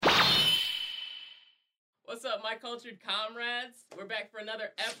What's up, my cultured comrades? We're back for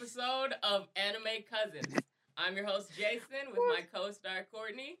another episode of Anime Cousins. I'm your host, Jason, with my co-star,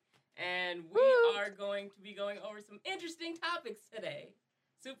 Courtney, and we are going to be going over some interesting topics today.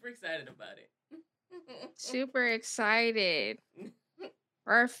 Super excited about it. Super excited.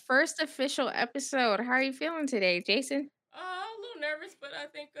 Our first official episode. How are you feeling today, Jason? A little nervous, but I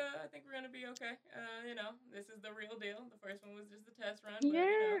think we're gonna be okay. This is the real deal. The first one was just a test run,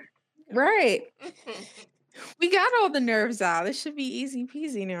 but right. We got all the nerves out. This should be easy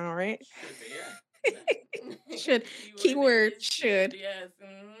peasy now, right? Should be, yeah. Should keyword should. Yes.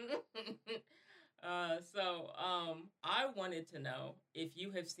 I wanted to know if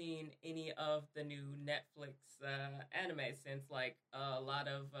you have seen any of the new Netflix anime since like a lot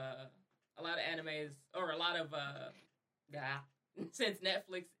of animes or since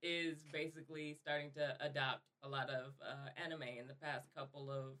Netflix is basically starting to adopt a lot of anime in the past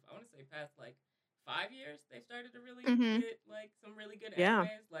couple of, I want to say past like 5 years, they've started to really get like some really good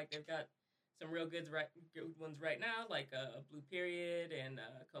animes. Like they've got some real good ones right now, like Blue Period and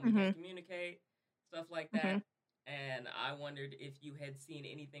Komi Can't Communicate, stuff like that. And I wondered if you had seen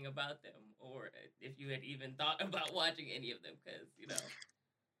anything about them, or if you had even thought about watching any of them, because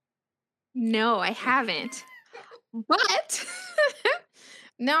No, I haven't. But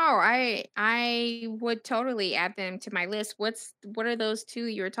no, I would totally add them to my list. What are those two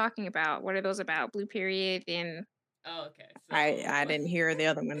you were talking about? What are those about? Blue Period and Oh, okay. So I didn't hear the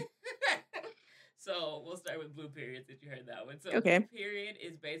other one. So we'll start with Blue Period since you heard that one. So okay. Blue Period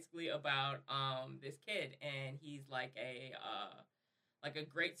is basically about this kid, and he's like a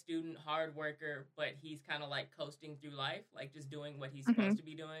great student, hard worker, but he's kind of like coasting through life, like just doing what he's supposed to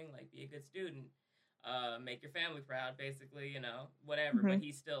be doing, like be a good student, make your family proud, basically, whatever. But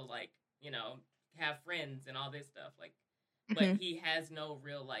he's still like, have friends and all this stuff, like. But he has no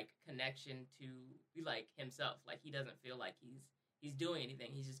real like connection to like himself. Like he doesn't feel like he's doing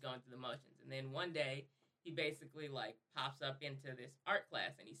anything. He's just going through the motions. And then one day he basically like pops up into this art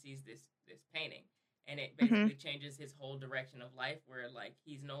class and he sees this painting, and it basically changes his whole direction of life, where like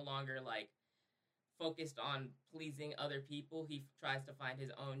he's no longer like focused on pleasing other people. He tries to find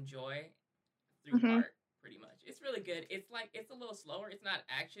his own joy through art, pretty much. It's really good. It's like it's a little slower. It's not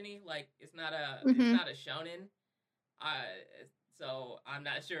actiony. Like it's not a shonen. So I'm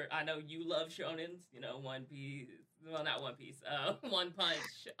not sure. I know you love shonens, One Piece. Well, not One Piece. One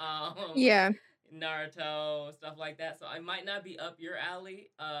Punch. Yeah. Naruto, stuff like that. So I might not be up your alley.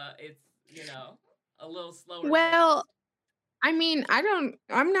 It's a little slower. Well, paced. I mean,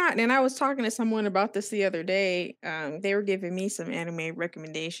 I'm not, and I was talking to someone about this the other day. They were giving me some anime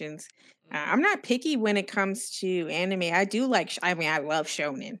recommendations. I'm not picky when it comes to anime. I do like. I love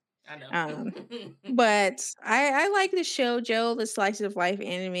shonen. I know. But I like the shoujo, the slice of life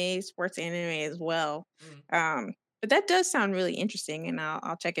anime, sports anime as well. But that does sound really interesting, and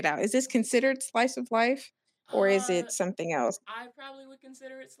I'll check it out. Is this considered slice of life, or is it something else? I probably would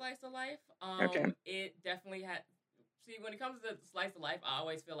consider it slice of life. Okay. It definitely had. See, when it comes to slice of life, I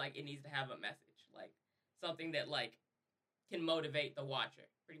always feel like it needs to have a message, like something that like can motivate the watcher,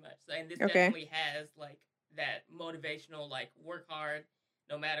 pretty much. So, and this definitely has like that motivational, like work hard.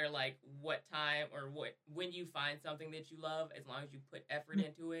 No matter like what time or when you find something that you love, as long as you put effort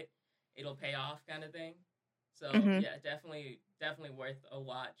into it, it'll pay off, kind of thing. So yeah, definitely worth a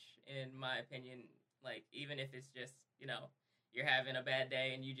watch in my opinion. Like even if it's just you're having a bad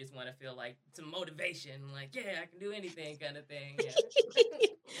day and you just want to feel like some motivation, like yeah, I can do anything, kind of thing. Yeah.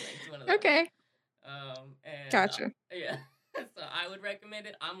 It's one of those. Okay. And gotcha. Yeah. So I would recommend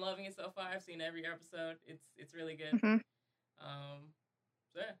it. I'm loving it so far. I've seen every episode. It's really good.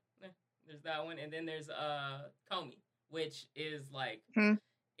 So yeah, there's that one, and then there's Komi, which is like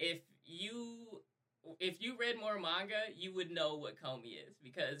if you read more manga, you would know what Komi is,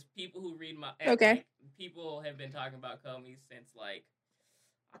 because people who read like, people have been talking about Komi since like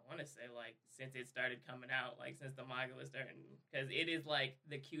I want to say like since it started coming out, like since the manga was starting, because it is like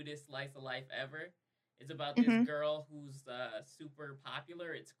the cutest slice of life ever. It's about this girl who's super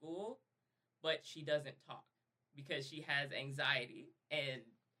popular at school, but she doesn't talk because she has anxiety and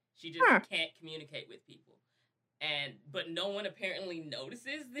she just can't communicate with people. But no one apparently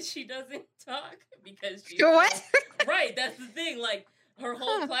notices that she doesn't talk because she's right. That's the thing. Like her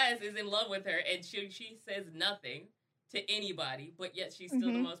whole class is in love with her, and she says nothing to anybody, but yet she's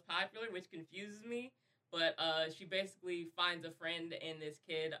still the most popular, which confuses me. But she basically finds a friend in this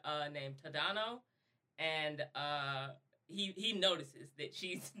kid named Tadano, and he notices that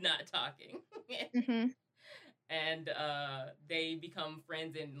she's not talking. And they become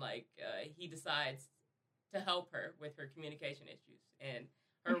friends, and like he decides to help her with her communication issues. And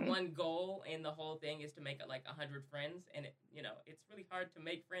her one goal in the whole thing is to make like 100 friends, and it's really hard to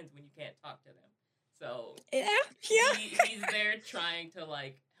make friends when you can't talk to them. So he's there trying to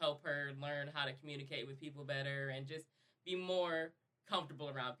like help her learn how to communicate with people better and just be more comfortable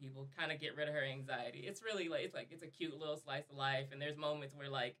around people, kind of get rid of her anxiety. It's really like it's a cute little slice of life, and there's moments where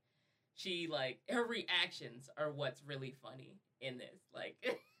like she like her reactions are what's really funny in this, like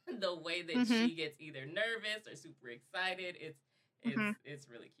the way that she gets either nervous or super excited. It's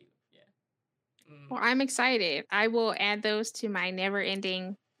really cute. Yeah. Well, I'm excited. I will add those to my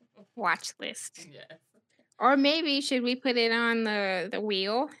never-ending watch list. Yes. Or maybe should we put it on the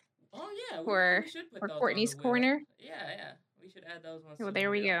wheel? Oh yeah, we should put for those Courtney's on the wheel. Corner. Yeah, we should add those ones. Well, there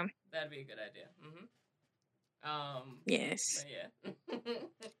we go. That'd be a good idea. Yes. Yeah.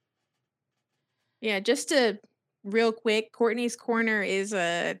 Yeah, just to real quick, Courtney's Corner is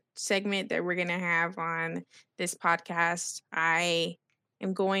a segment that we're gonna have on this podcast. I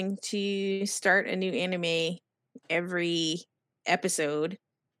am going to start a new anime every episode,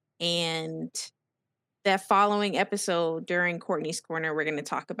 and that following episode during Courtney's Corner, we're going to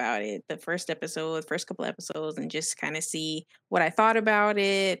talk about it. The first couple episodes, and just kind of see what I thought about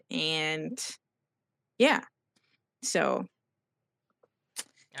it. And yeah, so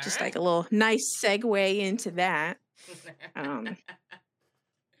just like a little nice segue into that.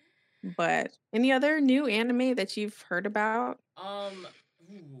 But any other new anime that you've heard about?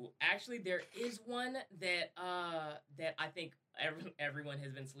 Actually, there is one that I think everyone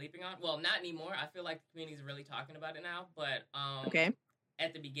has been sleeping on. Well, not anymore. I feel like the community is really talking about it now. But okay.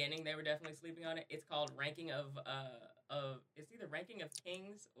 At the beginning, they were definitely sleeping on it. It's called Ranking of it's either Ranking of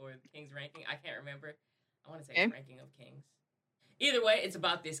Kings or King's Ranking. I can't remember. I want to say it's Ranking of Kings. Either way, it's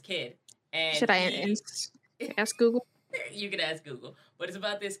about this kid. And should I ask Google? You can ask Google, but it's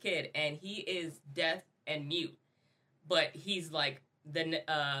about this kid, and he is deaf and mute, but he's like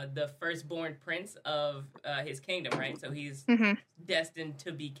the firstborn prince of his kingdom, right? So he's destined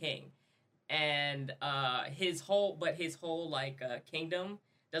to be king, and his whole like kingdom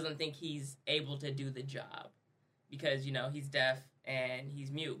doesn't think he's able to do the job because he's deaf and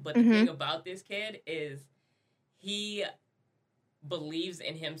he's mute. But the thing about this kid is he believes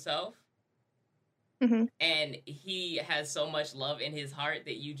in himself. And he has so much love in his heart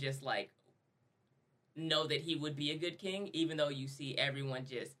that you just like know that he would be a good king, even though you see everyone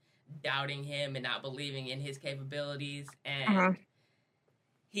just doubting him and not believing in his capabilities. And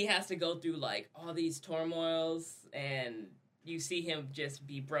he has to go through like all these turmoils, and you see him just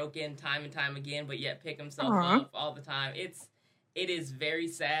be broken time and time again, but yet pick himself up all the time. It is very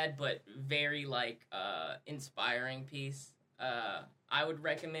sad, but very like inspiring piece. I would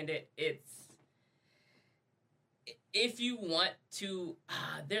recommend it. If you want to,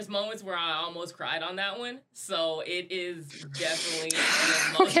 there's moments where I almost cried on that one. So it is definitely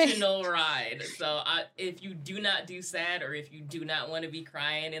an emotional ride. So if you do not do sad, or if you do not want to be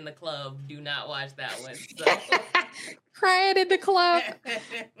crying in the club, do not watch that one. So. Crying in the club.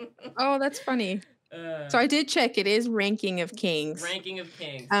 Oh, that's funny. So I did check. It is Ranking of Kings. Ranking of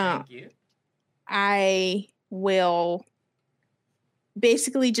Kings. Thank you. I will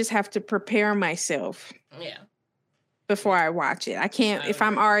basically just have to prepare myself. Yeah. Before I watch it. I can't, if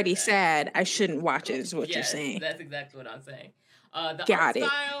I'm already sad, I shouldn't watch it, is what you're saying. That's exactly what I'm saying. The art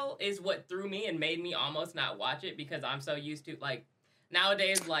style is what threw me and made me almost not watch it, because I'm so used to, like,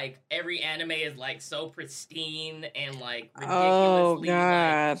 nowadays, like, every anime is, like, so pristine and, like, ridiculously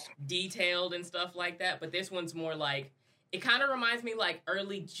like, detailed and stuff like that. But this one's more like, it kind of reminds me, like,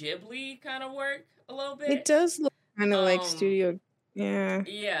 early Ghibli kind of work a little bit. It does look kind of like Studio.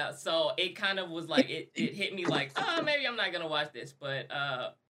 Yeah, so it kind of was like, it hit me like, maybe I'm not going to watch this. But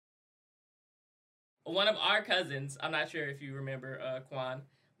one of our cousins, I'm not sure if you remember Quan,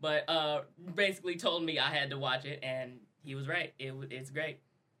 but basically told me I had to watch it, and he was right. It's great.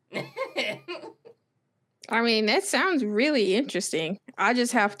 I mean, that sounds really interesting. I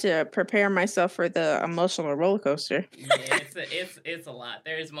just have to prepare myself for the emotional roller coaster. Yeah, it's a lot.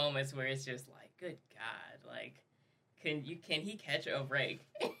 There's moments where it's just like, good God, like, can he catch a break?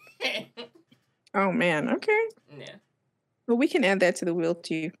 Oh man, okay. Yeah. Well, we can add that to the wheel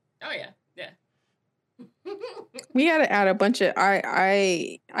too. Oh yeah. We gotta add a bunch of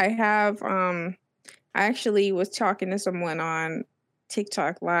I have I actually was talking to someone on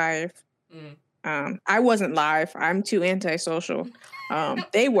TikTok live. I wasn't live. I'm too antisocial.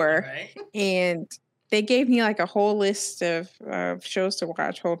 They were, right. And they gave me like a whole list of shows to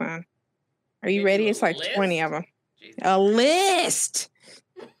watch. Hold on. Are you ready? It's like 20 of them. Jesus. A list.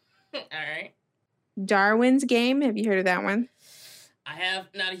 All right. Darwin's Game. Have you heard of that one? I have.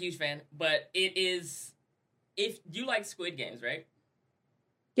 Not a huge fan, but it is. If you like Squid Games, right?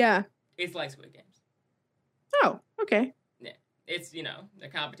 Yeah. It's like Squid Games. Oh, okay. Yeah. It's, you know, a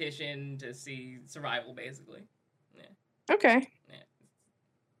competition to see survival, basically. Yeah. Okay.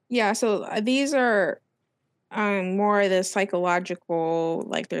 Yeah, so these are more the psychological,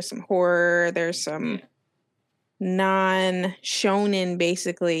 like there's some horror, there's some non-shonen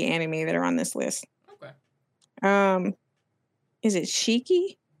basically anime that are on this list. Okay. Is it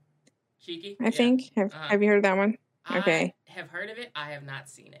Shiki? Shiki? I think. Have you heard of that one? Okay. I have heard of it. I have not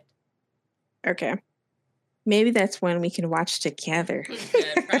seen it. Okay. Maybe that's one we can watch together.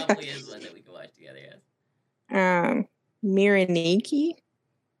 It probably is one that we can watch together, yes. Miraniki?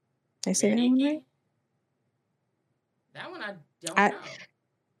 Did I say that one right? That one I don't know.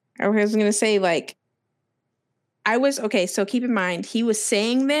 I was going to say, like, so keep in mind, he was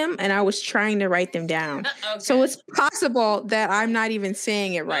saying them and I was trying to write them down. Okay. So it's possible that I'm not even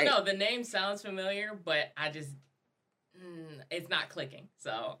saying it right. No, the name sounds familiar, but I just, it's not clicking.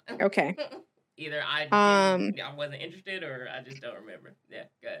 So. Okay. Either I wasn't interested or I just don't remember. Yeah,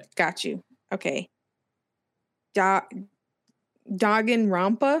 go ahead. Got you. Okay.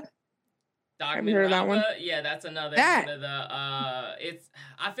 Danganronpa? Have you heard of that one? Yeah, that's another one of the I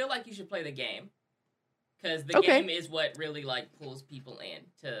feel like you should play the game. Because the game is what really like pulls people in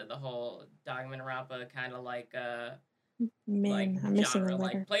to the whole Danganronpa kind of like Man, I'm missing genre.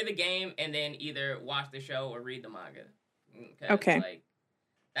 Like play the game and then either watch the show or read the manga. Okay. Like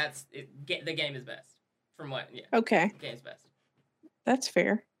that's it. The game is best. From what? Yeah. Okay. The game's best. That's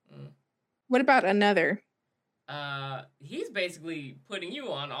fair. What about another? He's basically putting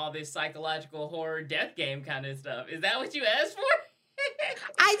you on all this psychological horror death game kind of stuff. Is that what you asked for?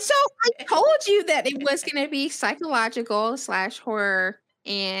 I told you that it was going to be psychological / horror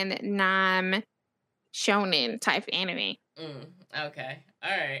and non-shonen type anime. Okay. All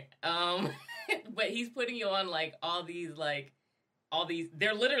right. But he's putting you on like all these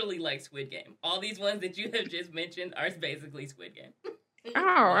they're literally like Squid Game. All these ones that you have just mentioned are basically Squid Game.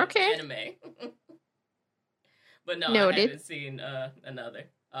 Oh, okay. Anime. But no, Noted. I haven't seen another.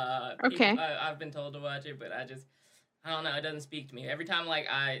 Okay. I've been told to watch it, but I don't know. It doesn't speak to me. Every time like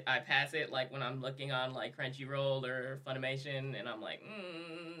I pass it, like when I'm looking on like Crunchyroll or Funimation, and I'm like,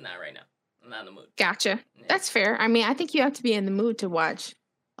 not right now. I'm not in the mood. Gotcha. Yeah. That's fair. I mean, I think you have to be in the mood to watch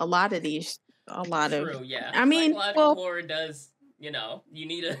a lot of these. True, yeah. I mean, horror does, you know, you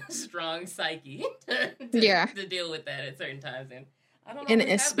need a strong psyche to deal with that at certain times, and I don't know. And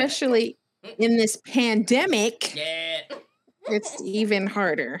especially in this pandemic, it's even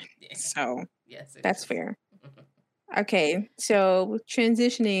harder. Yeah. So yes, that's fair. Okay, so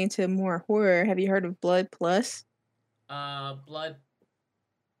transitioning to more horror, have you heard of Blood Plus? Blood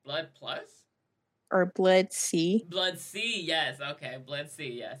Plus? Or Blood C? Blood C, yes. Okay, Blood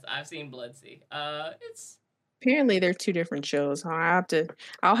C, yes. I've seen Blood C. It's apparently they're two different shows. I'll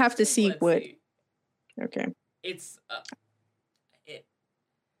have to see what. C. Okay. It's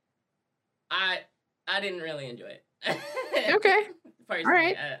I didn't really enjoy it. Okay. Personally, all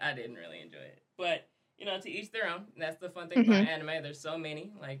right. I didn't really enjoy it, but you know, to each their own. That's the fun thing about anime. There's so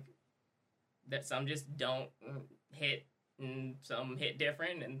many like that. Some just don't hit, and some hit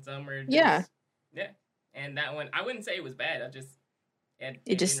different, and some are just, yeah. And that one, I wouldn't say it was bad. It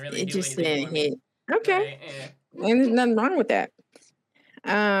just didn't hit. Okay. Right? And there's nothing wrong with that.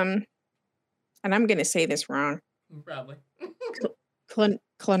 And I'm gonna say this wrong. Probably. Clannad?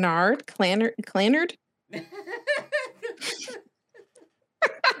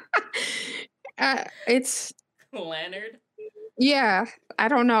 It's Clannad? Yeah, I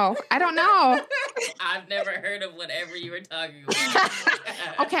don't know. I've never heard of whatever you were talking about.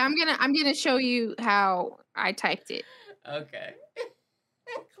 Okay, I'm gonna show you how I typed it. Okay.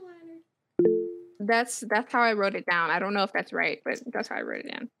 That's how I wrote it down. I don't know if that's right, but that's how I wrote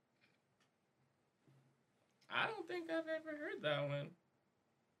it down. I don't think I've ever heard that one.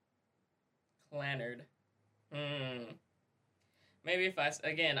 Clannad. Maybe if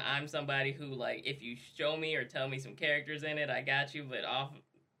I'm somebody who, like, if you show me or tell me some characters in it, I got you, but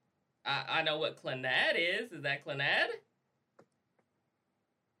I know what Clannad is. Is that Clannad?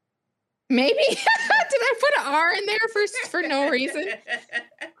 Maybe. Did I put an R in there for no reason?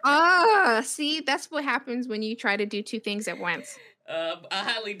 See, that's what happens when you try to do two things at once. I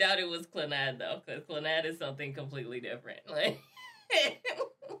highly doubt it was Clannad, though, because Clannad is something completely different. Like,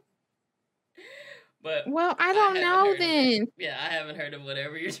 but well, I don't know then. Yeah, I haven't heard of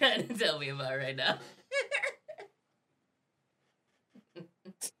whatever you're trying to tell me about right now.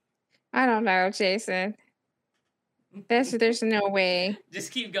 I don't know, Jason. There's no way.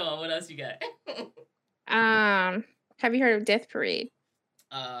 Just keep going. What else you got? Have you heard of Death Parade?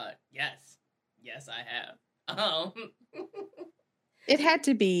 Yes, I have. It had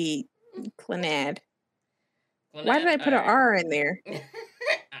to be Clannad. Why did Clannad, I all put an right. R in there? I don't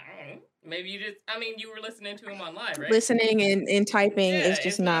know. Maybe you just, I mean, you were listening to him on live, right? Listening and typing Yeah, is just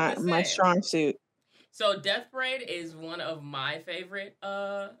it's not the not my same. strong suit. So Death Parade is one of my favorite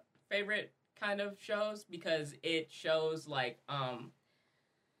kind of shows because it shows like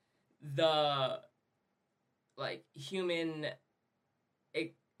the like human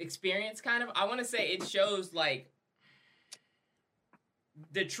experience kind of. I want to say it shows like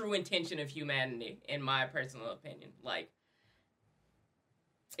the true intention of humanity, in my personal opinion. Like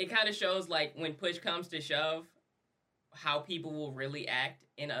it kind of shows like when push comes to shove, how people will really act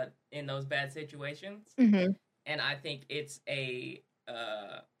in those bad situations. Mm-hmm. And I think it's a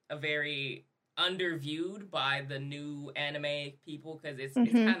very underviewed by the new anime people because it's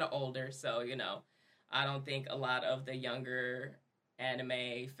kind of older. So I don't think a lot of the younger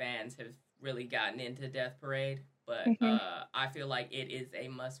anime fans have really gotten into Death Parade. But I feel like it is a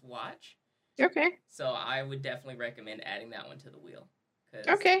must watch. Okay. So I would definitely recommend adding that one to the wheel.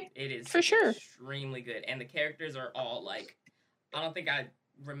 Okay. It is for sure extremely good, and the characters are all like, I don't think I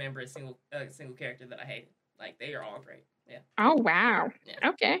remember a single character that I hated. Like they are all great. Yeah. Oh wow. Yeah.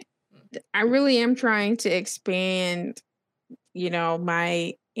 Okay. I really am trying to expand,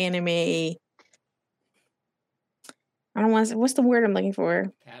 my anime. I don't want to. What's the word I'm looking for?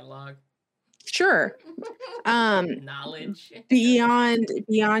 Catalog. Sure. Knowledge beyond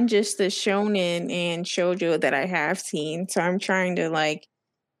just the shonen and shoujo that I have seen. So I'm trying to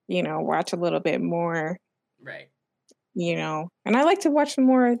watch a little bit more. Right. And I like to watch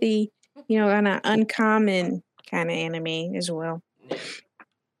more of the, kind of uncommon kind of anime as well. Yeah.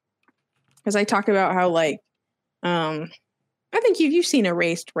 Because I talk about how I think you've seen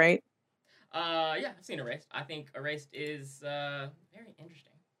Erased, right? Yeah, I've seen Erased. I think Erased is very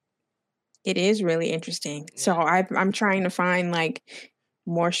interesting. It is really interesting. Yeah. So I'm trying to find like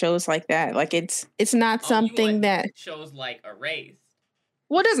more shows like that. Like it's not something that shows like Erased.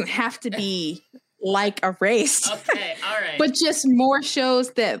 Well, it doesn't have to be like Erased. Okay, all right. But just more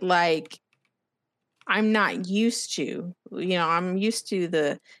shows that like I'm not used to. I'm used to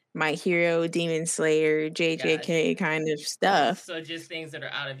the My Hero, Demon Slayer, JJK kind of stuff. So just things that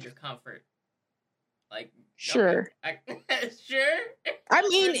are out of your comfort. Like sure. Okay. Sure. I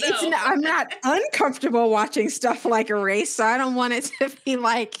mean, I'm not uncomfortable watching stuff like Erased, so I don't want it to be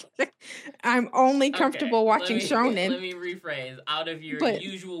like I'm only comfortable watching shonen. Let me rephrase. Out of your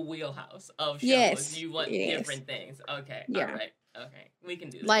usual wheelhouse of shows, you want different things. Okay. Yeah. All right. Okay. We can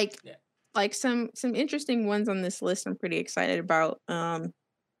do that. Like some interesting ones on this list I'm pretty excited about. Like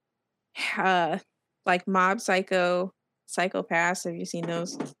Mob Psycho, Psycho-Pass. Have you seen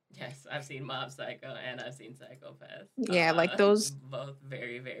those? Yes, I've seen Mob Psycho and I've seen Psycho-Pass. Yeah, like those both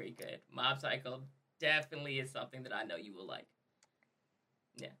very, very good. Mob Psycho definitely is something that I know you will like.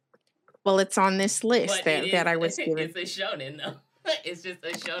 Yeah. Well, it's on this list that I was given. It's a shonen though. It's just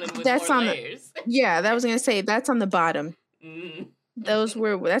a shonen with more layers. Yeah, that was gonna say that's on the bottom. Mm-hmm.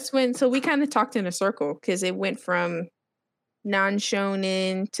 So we kind of talked in a circle because it went from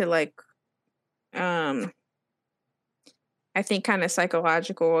non-shonen to like I think kind of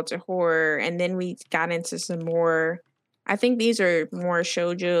psychological to horror, and then we got into some more. I think these are more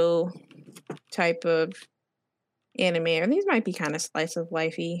shoujo type of anime, or these might be kind of slice of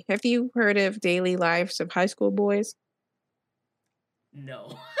lifey. Have you heard of Daily Lives of High School Boys?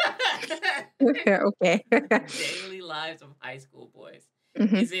 No. Okay. Daily Lives of High School Boys.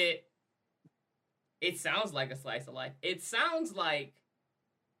 Mm-hmm. Is it? It sounds like a slice of life. It sounds like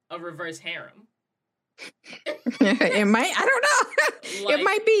a reverse harem. It might. I don't know. Like, it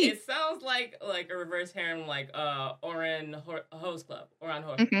might be. It sounds like a reverse harem, like Ouran Host Club. Ouran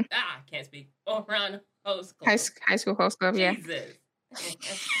Host. Mm-hmm. Can't speak. Ouran Host Club. High School Host Club. Jesus. Yeah.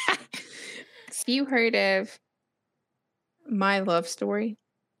 Have you heard of My Love Story?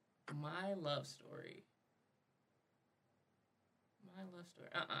 My Love Story. My Love Story.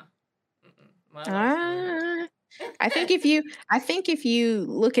 My Love Story. I think if you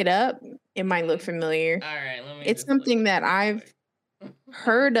look it up, it might look familiar. All right, let me. It's something that I've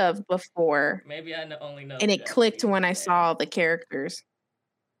heard of before. Maybe I only know. And it clicked when I saw the characters.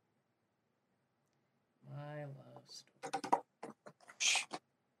 My Love Story.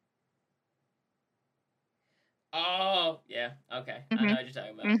 Oh yeah, okay. Mm-hmm. I know what you're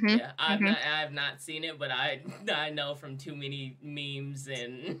talking about. Mm-hmm. Yeah, I've not seen it, but I know from too many memes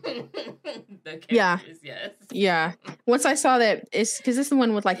and the characters. Yeah. Yes. Yeah. Once I saw that, it's because it's the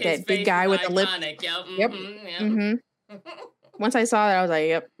one with like his that big guy with iconic. The lip. Yep. Yep. Mm-hmm, yep. Mm-hmm. Once I saw that, I was like,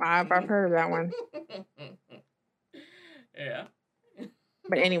 "Yep, I've heard of that one." Yeah.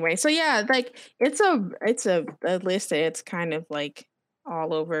 But anyway, so yeah, like it's a list that it's kind of like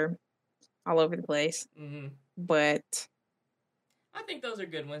all over the place. Mm-hmm. But I think those are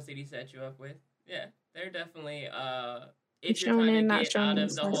good ones that he set you up with. Yeah, they're definitely if you're trying to shonen, not get out shonen,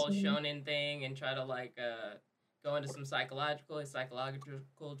 of the whole slice. shonen thing and try to like go into some psychological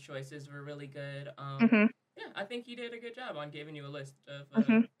choices were really good. Mm-hmm. Yeah, I think he did a good job on giving you a list of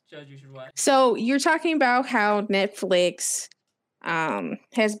shows you should watch. So you're talking about how Netflix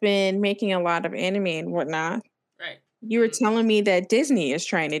has been making a lot of anime and whatnot. Right. You were telling me that Disney is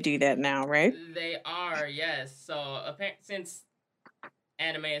trying to do that now, right? They are, yes. So since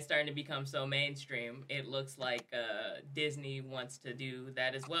anime is starting to become so mainstream, it looks like Disney wants to do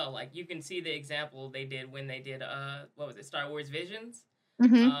that as well. Like you can see the example they did when they did what was it, Star Wars Visions?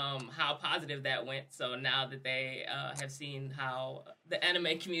 Mm-hmm. How positive that went. So now that they have seen how the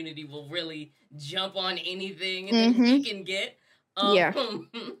anime community will really jump on anything that we can get,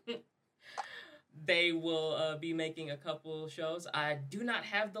 they will be making a couple shows. I do not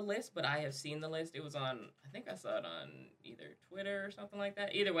have the list, but I have seen the list. It was on, I think I saw it on either Twitter or something like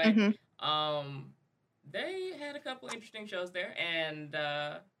that. Either way, they had a couple interesting shows there, and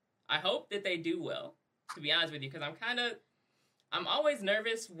I hope that they do well, to be honest with you, because I'm always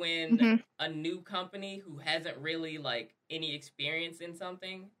nervous when a new company who hasn't really like any experience in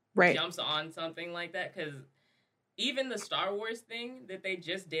something jumps on something like that, because even the Star Wars thing that they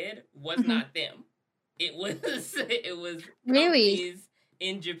just did was not them. It was companies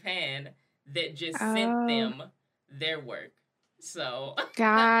in Japan that just sent them their work. So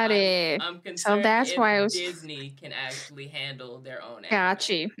got it. I'm concerned so that's why Disney can actually handle their own. Got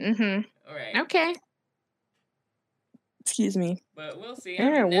you. All right. Okay. Excuse me. But we'll see.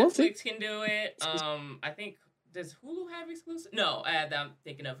 I mean, Netflix can do it. I think, does Hulu have exclusive? No, I'm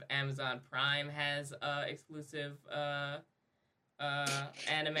thinking of Amazon Prime has exclusive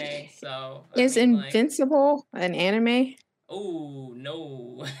anime. So is Invincible an anime? Oh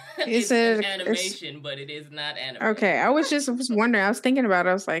no, it's an animation, but it is not anime. Okay, I was wondering. I was thinking about it.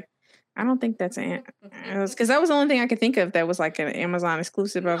 I was like, I don't think that's because that was the only thing I could think of that was like an Amazon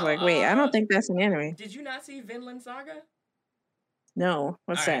exclusive. I was like, wait, I don't think that's an anime. Did you not see Vinland Saga? No,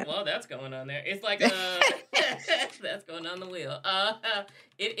 what's that? Well, that's going on there. It's like that's going on the wheel.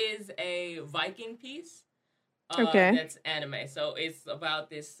 It is a Viking piece. That's anime. So it's about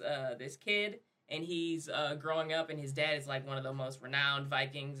this kid, and he's growing up, and his dad is like one of the most renowned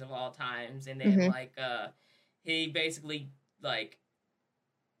Vikings of all times, and then like he basically like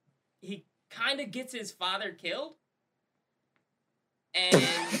he kind of gets his father killed, and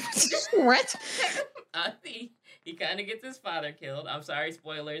what? He kind of gets his father killed. I'm sorry,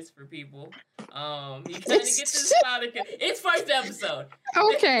 spoilers for people. He kind of gets his father killed. It's first episode.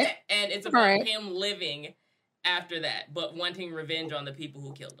 Okay. And it's about him living after that, but wanting revenge on the people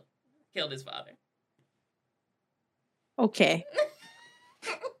who killed his father. Okay.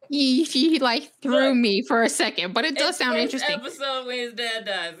 He like threw me for a second, but it does sound interesting. Episode when his dad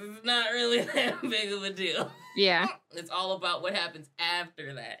dies. It's not really that big of a deal. Yeah. It's all about what happens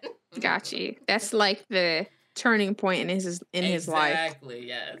after that. Got you. That's like the turning point in his life. Exactly,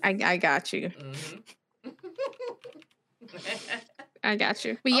 yes. I got you. I got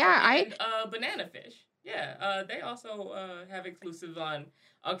you. But yeah, Banana Fish. Yeah, they also have exclusive on.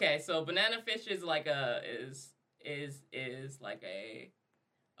 Okay, so Banana Fish is like is like a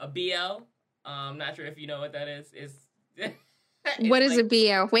BL. I'm not sure if you know what that is. What is a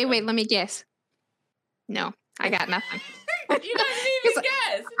BL? Wait, let me guess. No, I got nothing. You didn't even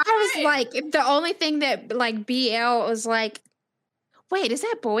guess. I was like, the only thing that like BL was like, wait, is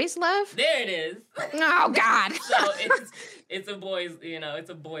that boys love? There it is. Oh God. So it's a boys, it's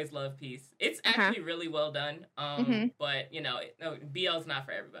a boys love piece. It's actually really well done. But BL's not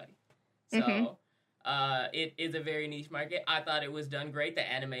for everybody. So it is a very niche market. I thought it was done great.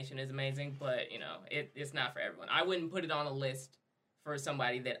 The animation is amazing, but it's not for everyone. I wouldn't put it on a list for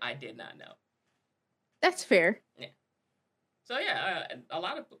somebody that I did not know. That's fair. Yeah. So yeah, a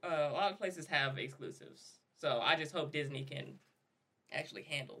lot of places have exclusives. So I just hope Disney can actually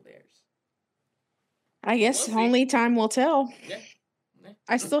handle theirs. I guess only time will tell. Yeah.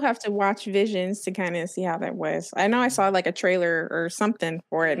 I still have to watch Visions to kind of see how that was. I know I saw like a trailer or something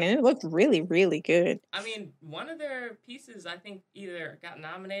for it, and it looked really, really good. I mean, one of their pieces, I think, either got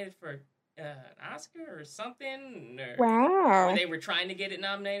nominated for an Oscar or something. Wow. Or they were trying to get it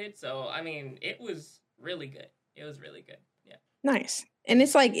nominated. So, I mean, it was really good. It was really good. Yeah. Nice. And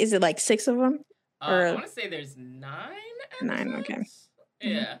it's like, is it like 6 of them? I want to say there's 9 episodes. 9, okay.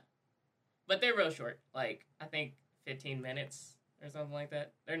 Yeah. But they're real short. Like, I think 15 minutes or something like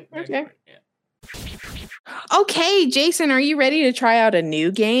that. They're okay. Short. Yeah. Okay, Jason, are you ready to try out a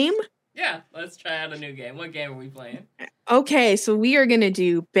new game? Yeah, let's try out a new game. What game are we playing? Okay, so we are going to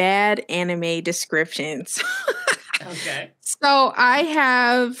do bad anime descriptions. Okay. So I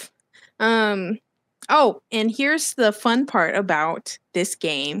have oh, and here's the fun part about this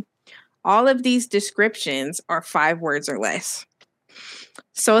game. All of these descriptions are 5 words or less.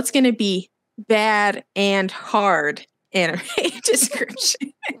 So it's going to be bad and hard anime descriptions.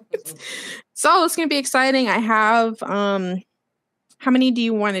 So it's going to be exciting. I have how many do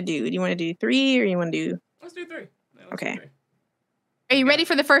you want to do? Do you want to do 3 or you want to do? Let's do 3. Okay. Are you ready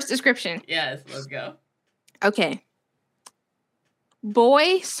for the first description? Yes, let's go. Okay.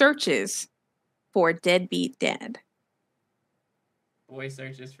 Boy searches for deadbeat dad. Boy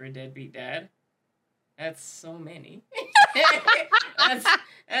searches for deadbeat dad. That's so many.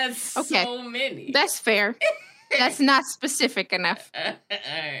 that's okay. So many. That's fair. That's not specific enough. All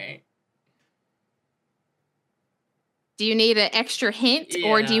right. Do you need an extra hint,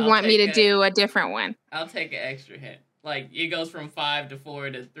 or do you want me to do a different one? I'll take an extra hint. Like it goes from 5 to 4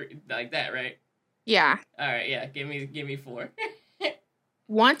 to 3, like that, right? Yeah. All right. Yeah. Give me 4.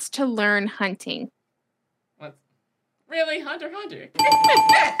 Wants to learn hunting. What? Really, Hunter? Are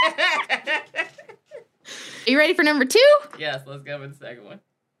you ready for number 2? Yes. Let's go with the second one.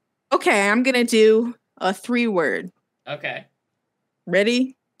 Okay, I'm gonna do a 3-word. Okay.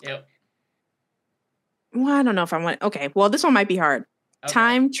 Ready? Yep. Well, I don't know if I want. Okay, well, this one might be hard. Okay.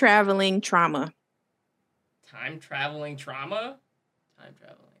 Time traveling trauma. Time traveling trauma.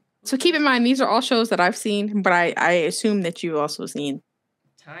 So keep in mind, these are all shows that I've seen, but I assume that you've also seen.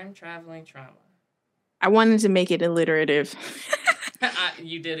 Time traveling trauma. I wanted to make it alliterative.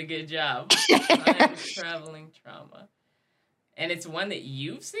 You did a good job. Time traveling trauma. And it's one that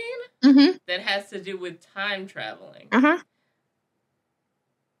you've seen? Mm-hmm. That has to do with time traveling. Uh-huh.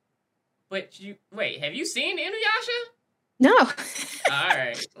 But have you seen Inuyasha? No. All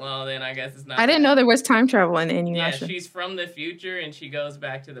right. Well, then I guess it's not. I didn't know there was time travel in Inuyasha. Yeah, she's from the future and she goes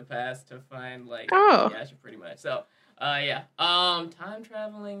back to the past to find Inuyasha pretty much. So, yeah. Time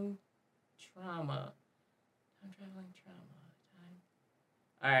traveling trauma.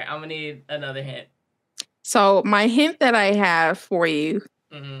 All right, I'm gonna need another hint. So my hint that I have for you,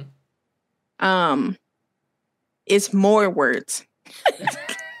 is more words.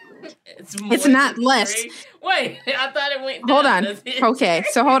 It's not less. 3? Wait, I thought it went down. Hold on. Okay,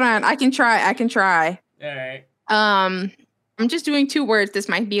 so hold on. I can try. All right. I'm just doing 2 words. This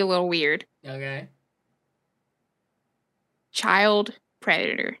might be a little weird. Okay. Child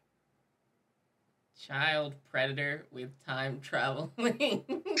predator. Child predator with time traveling.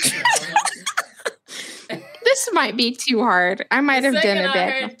 This might be too hard. I might have done a bit. I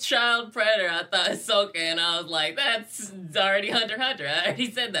heard child predator, I thought Ahsoka, and I was like, that's already Hunter. I already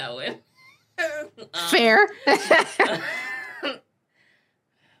said that one. Fair.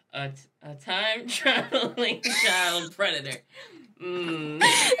 A time traveling child predator.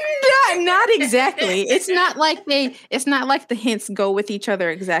 Not exactly. It's not like the hints go with each other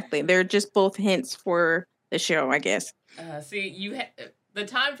exactly. They're just both hints for the show, I guess. See, the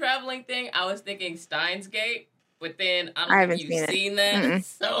time traveling thing, I was thinking Steins Gate, but then I don't think you've seen that. Mm-mm.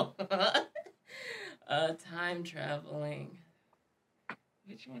 So, time traveling.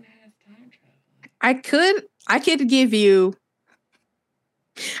 Which one has time traveling? I could give you.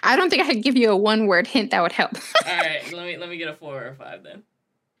 I don't think I could give you a 1-word hint that would help. All right, let me get a 4 or a 5 then.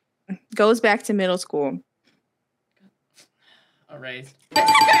 Goes back to middle school. Erased. Do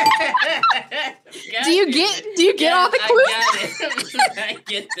you get all the clues? I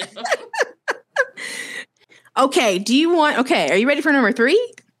get them. Okay, are you ready for number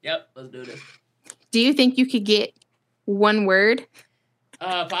 3? Yep, let's do this. Do you think you could get 1 word?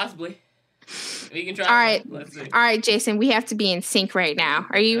 Possibly. We can try. All right. Let's see. All right, Jason, we have to be in sync right now.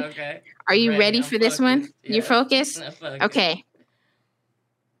 Are you okay? Are you ready for this one? Yeah. You're focused? Okay.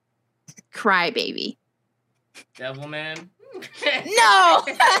 Crybaby. Devilman. No!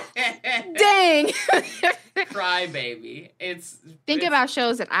 Dang. Crybaby. Think about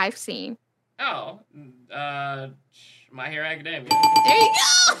shows that I've seen. Oh. My Hero Academia. There you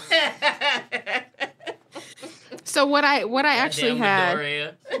go. So what I actually had,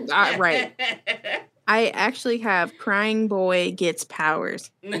 right? I actually have Crying Boy Gets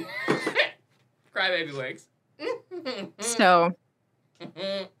Powers. Crybaby works. So,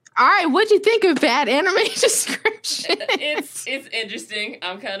 all right, what'd you think of bad anime description? It's interesting.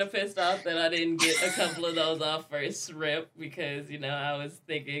 I'm kind of pissed off that I didn't get a couple of those off first rip because I was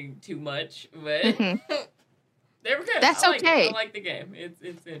thinking too much, but they were good. That's okay. I like the game. It's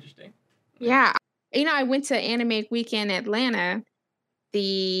interesting. Yeah. I went to Anime Week in Atlanta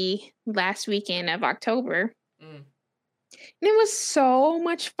the last weekend of October. And it was so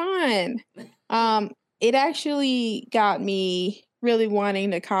much fun. It actually got me really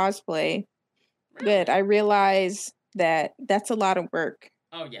wanting to cosplay, but Really? I realized that that's a lot of work.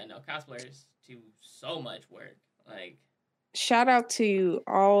 Oh yeah, no, cosplayers do so much work. Like, Shout out to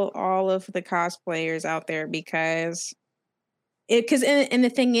all of the cosplayers out there because and the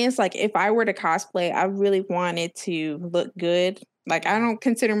thing is, like, if I were to cosplay, I really want it to look good. Like, I don't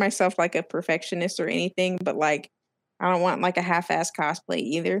consider myself like a perfectionist or anything, but like, I don't want like a half-ass cosplay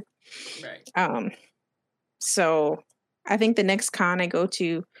either. right. So I think the next con I go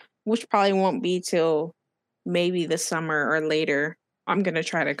to, which probably won't be till maybe the summer or later, I'm gonna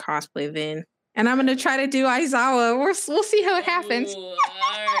try to cosplay then, and I'm gonna try to do Aizawa. We'll see how it happens. Ooh, all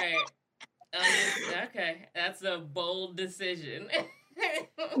right. Okay, that's a bold decision.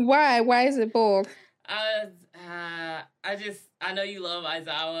 Why? Why is it bold? I know you love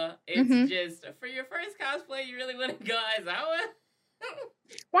Aizawa. Mhm. It's just for your first cosplay, you really want to go Aizawa?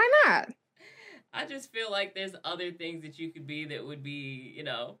 Why not? I just feel like there's other things that you could be that would be,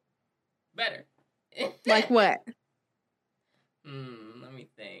 better. Like what? Let me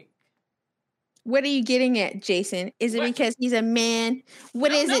think. What are you getting at, Jason? Is it because he's a man?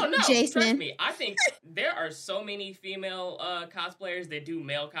 What is it, Jason? Trust me. I think there are so many female cosplayers that do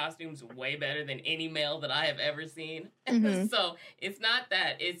male costumes way better than any male that I have ever seen. Mhm. So it's not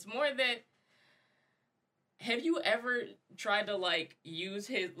that. It's more that. Have you ever tried to like use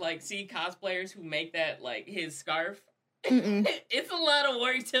his see cosplayers who make that like his scarf? It's a lot of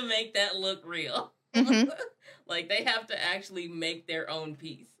work to make that look real. Mhm. Like they have to actually make their own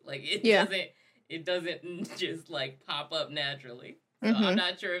piece. Like it doesn't just like pop up naturally. So I'm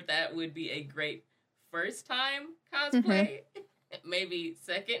not sure if that would be a great first time cosplay. Maybe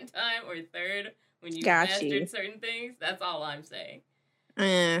second time or third when you mastered certain things. That's all I'm saying.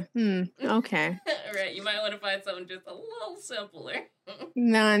 Okay. Right, you might want to find something just a little simpler.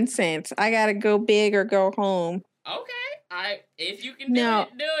 Nonsense. I gotta go big or go home. Okay, if you can do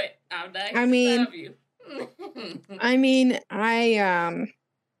it, do it. I'm not gonna stop you. I mean,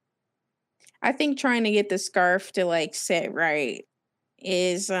 I think trying to get the scarf to like sit right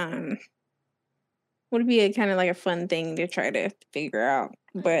is would be a kind of like a fun thing to try to figure out.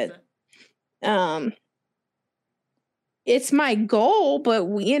 But it's my goal, but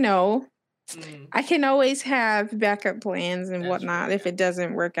I can always have backup plans and whatnot if it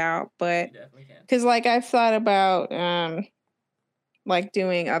doesn't work out. But because like I've thought about like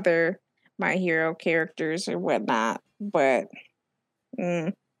doing other My Hero characters or whatnot, but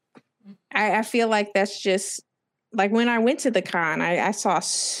I feel like that's just like when I went to the con, I saw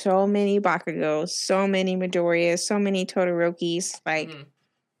so many Bakugos, so many Midoriyas, so many Todorokis. Like,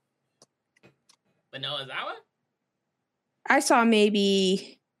 but no Aizawa? I saw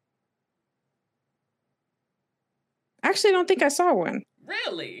maybe. Actually, I don't think I saw one.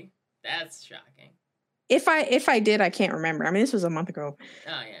 Really? That's shocking. If I did, I can't remember. I mean, this was a month ago.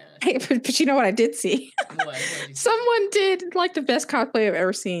 Oh yeah. But you know what I did see? What Someone did like the best cosplay I've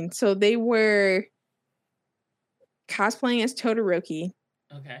ever seen. So they were cosplaying as Todoroki.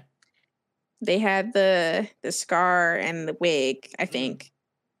 Okay. They had the scar and the wig, I think.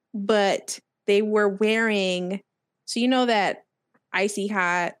 But they were wearing, so you know that icy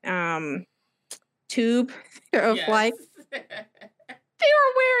hot tube of like they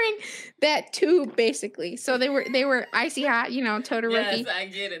were wearing that tube basically. So they were icy hot, Todoroki. Yes, I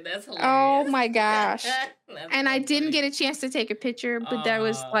get it. That's hilarious. Oh my gosh. And I didn't get a chance to take a picture, but that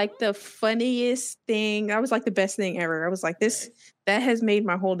was like the funniest thing. That was like the best thing ever. I was like, that has made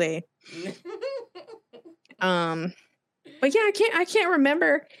my whole day. But yeah, I can't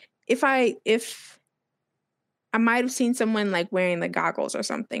remember if I might have seen someone like wearing the goggles or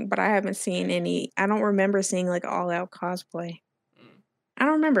something, but I haven't seen any. I don't remember seeing like all out cosplay. I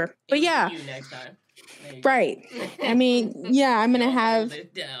don't remember, but yeah. You next time. Right. I mean, yeah, I'm gonna have. Hold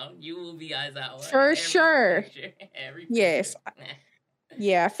it down. You will be Aizawa for sure. Every yes.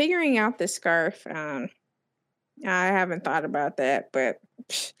 Yeah, figuring out the scarf. I haven't thought about that, but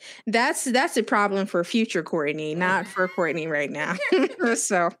that's a problem for future Courtney, not for Courtney right now.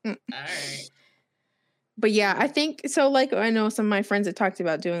 So. All right. But yeah, I think so. Like, I know some of my friends have talked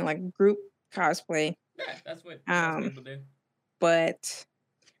about doing like group cosplay. Yeah, that's what people do. But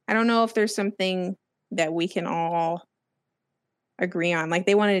I don't know if there's something that we can all agree on. Like,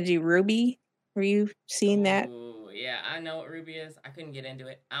 they wanted to do Ruby. Were you seeing that? Yeah, I know what Ruby is. I couldn't get into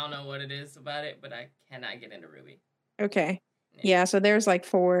it. I don't know what it is about it, but I cannot get into Ruby. Okay. Yeah, so there's like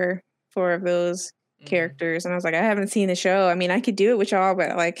four of those characters, and I was like, I haven't seen the show. I mean, I could do it with y'all,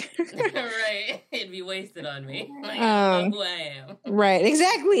 but like right, it'd be wasted on me. Like, I don't know who I am. Right,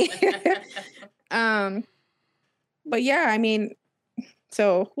 exactly. But yeah, I mean,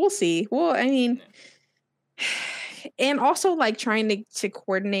 so we'll see. Well, I mean, and also like trying to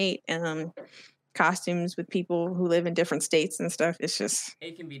coordinate costumes with people who live in different states and stuff. It's just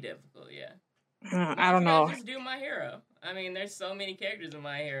it can be difficult. Yeah. Why I don't don't you guys know. just do My Hero? I mean, there's so many characters in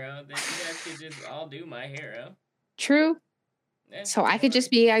My Hero that you guys could just all do My Hero. True. Yeah, So I could just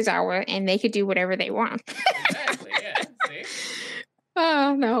be Aizawa and they could do whatever they want. Exactly. Yeah. See.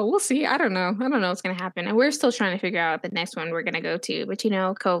 No, we'll see. I don't know. I don't know what's gonna happen. And we're still trying to figure out the next one we're gonna go to. But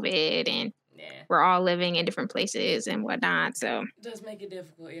COVID and we're all living in different places and whatnot. So it does make it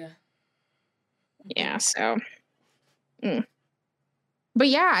difficult, yeah. Yeah, so But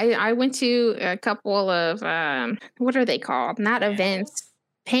yeah, I went to a couple of what are they called? Not events,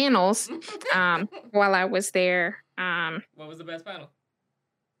 panels. While I was there. What was the best panel?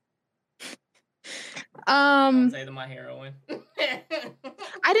 I'll say the My Hero one.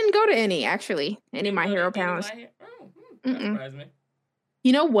 I didn't go to any actually. Any My Hero panels. That surprised me.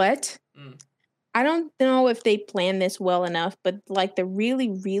 You know what? I don't know if they planned this well enough, but like the really,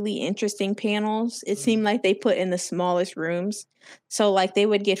 really interesting panels, it seemed like they put in the smallest rooms. So like they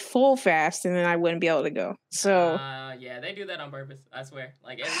would get full fast and then I wouldn't be able to go. So yeah, they do that on purpose. I swear.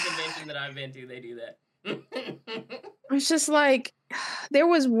 Like every convention that I've been to, they do that. It's just like there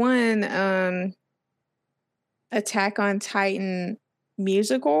was one Attack on Titan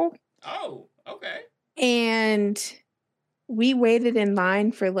musical. Oh, okay. And we waited in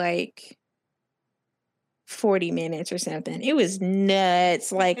line for like 40 minutes or something. It was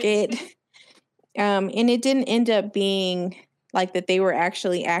nuts. Like it and it didn't end up being like that they were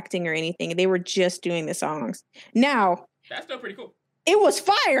actually acting or anything. They were just doing the songs. Now, that's still pretty cool. It was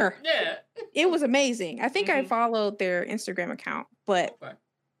fire. Yeah. It was amazing. I think I followed their Instagram account, but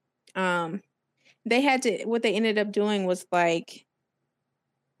they had to what they ended up doing was like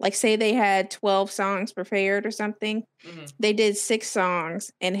say they had 12 songs prepared or something. They did 6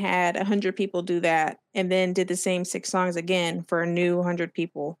 songs and had 100 people do that and then did the same 6 songs again for a new 100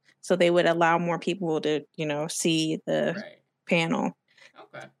 people. So they would allow more people to, see the panel.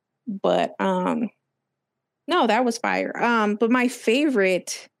 Okay. But no, that was fire. But my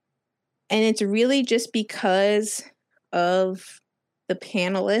favorite, and it's really just because of the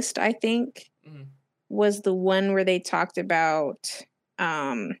panelist, I think, was the one where they talked about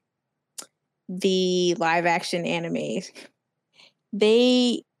the live action animes.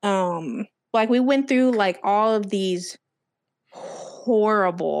 They like we went through like all of these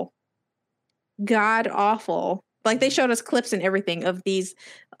horrible, god awful, like they showed us clips and everything of these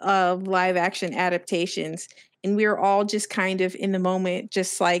live action adaptations, and we were all just kind of in the moment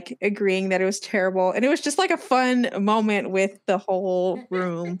just like agreeing that it was terrible, and it was just like a fun moment with the whole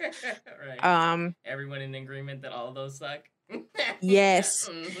room. Right. Everyone in agreement that all of those suck. Yes.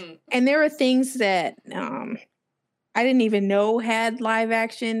 And there were things that I didn't even know had live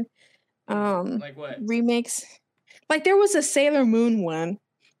action like what? remakes. Like there was a Sailor Moon one.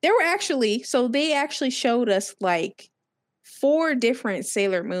 There were actually, so they actually showed us like 4 different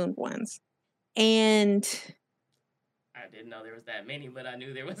Sailor Moon ones. And I didn't know there was that many, but I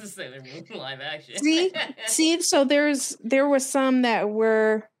knew there was a Sailor Moon live action. See, so there were some that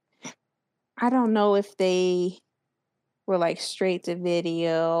were, I don't know if they were like straight to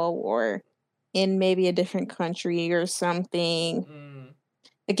video or in maybe a different country or something.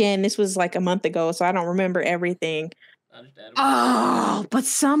 Again, this was like a month ago, so I don't remember everything. Oh, but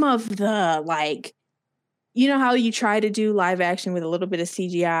some of the like, you know how you try to do live action with a little bit of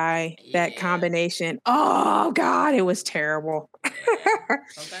CGI, that combination. Oh God, it was terrible.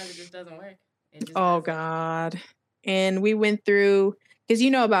 Sometimes it just doesn't work. God. And we went through, because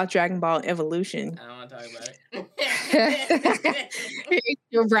you know about Dragon Ball Evolution. I don't want to talk about it.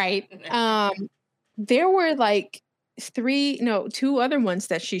 You're right. There were like 2 other ones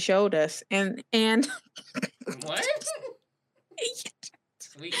that she showed us, and what?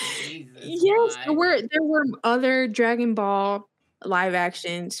 Sweet Jesus. Yes, there were other Dragon Ball live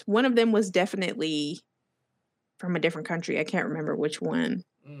actions. One of them was definitely from a different country. I can't remember which one.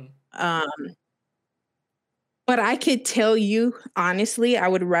 But I could tell you honestly, I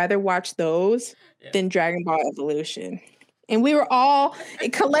would rather watch those than Dragon Ball Evolution. And we were all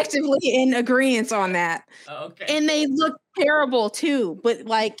collectively in agreement on that. Okay. And they look terrible too. But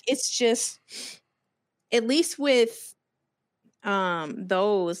like it's just, at least with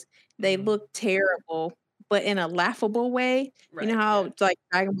those, they look terrible, but in a laughable way. Right, you know how it's like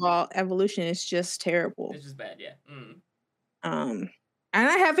Dragon Ball Evolution is just terrible. It's just bad, yeah. And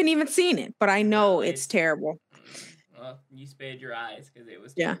I haven't even seen it, but I know it's terrible. Well, you spared your eyes because it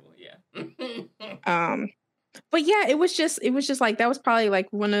was terrible, yeah. But yeah, it was just like that was probably like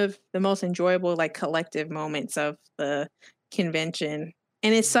one of the most enjoyable like collective moments of the convention.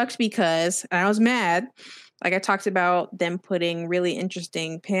 And it Mhm. sucks because I was mad. Like I talked about them putting really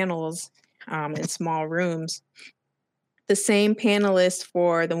interesting panels in small rooms. The same panelist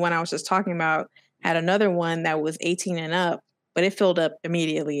for the one I was just talking about had another one that was 18 and up, but it filled up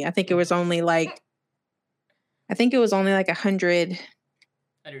immediately. I think it was only like 100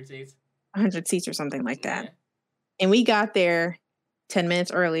 seats. 100 seats or something like that. Yeah. And we got there 10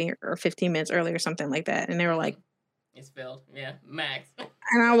 minutes early or 15 minutes early or something like that. And they were like, it's filled. Yeah, max.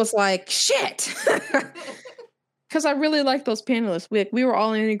 and I was like, shit. Because I really like those panelists. We were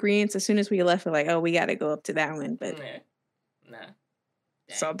all in agreement as soon as we left. We're like, oh, we got to go up to that one. But Yeah. Nah.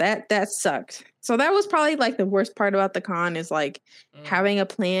 Dang. so that sucked. So that was probably like the worst part about the con is like having a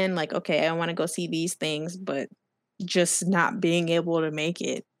plan. Like, okay, I want to go see these things, but just not being able to make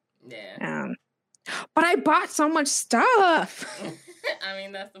it. Yeah. But I bought so much stuff. I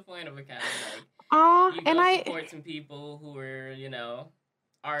mean, that's the point of a con. Like, you and go support some people who are,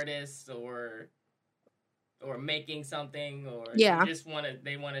 artists or making something, or yeah,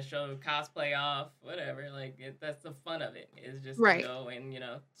 they want to show cosplay off, whatever. Like that's the fun of it, is just right. to go and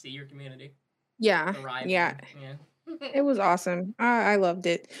see your community. Yeah, yeah. It was awesome. I loved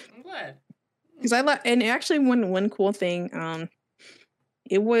it. I'm glad because and actually one cool thing.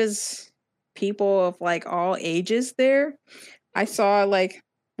 It was people of like all ages there. I saw like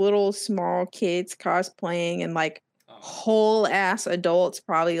little small kids cosplaying and like whole ass adults,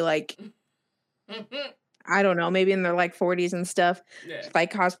 probably like I don't know, maybe in their like 40s and stuff,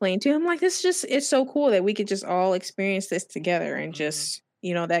 like cosplaying too. I'm like, it's so cool that we could just all experience this together and just,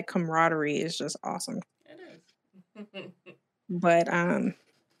 that camaraderie is just awesome. It is. But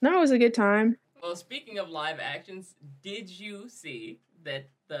no, it was a good time. Well, speaking of live actions, did you see that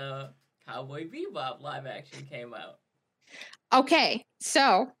the Cowboy Bebop live action came out? Okay,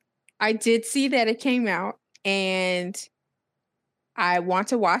 so I did see that it came out, and I want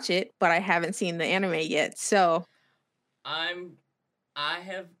to watch it, but I haven't seen the anime yet. So I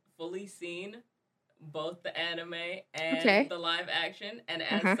have fully seen both the anime and the live action, and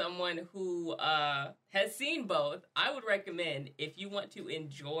as someone who has seen both, I would recommend, if you want to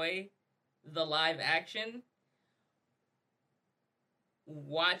enjoy the live action,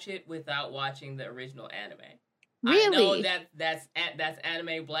 watch it without watching the original anime. Really? I know that's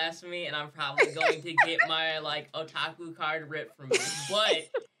anime blasphemy, and I'm probably going to get my like otaku card ripped from me.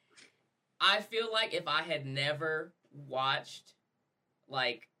 But I feel like if I had never watched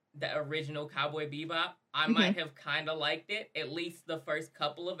like the original Cowboy Bebop, I might have kind of liked it, at least the first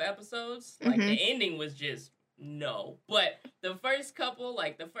couple of episodes. Like the ending was just no, but the first couple,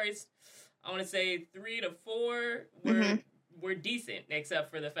 like the first, I want to say 3 to 4 were decent,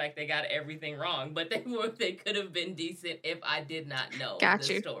 except for the fact they got everything wrong. But they could have been decent if I did not know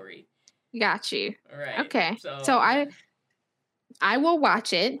the story. Got you. Right. Okay. So I will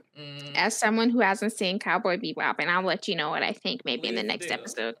watch it as someone who hasn't seen Cowboy Bebop, and I'll let you know what I think maybe in the next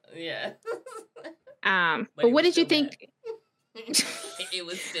episode. Yeah. But what did you think? It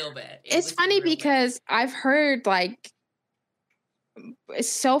was still bad. It's funny because I've heard like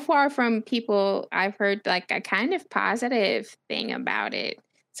so far from people, I've heard like a kind of positive thing about it.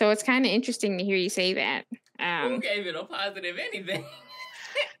 So it's kind of interesting to hear you say that. Who gave it a positive anything?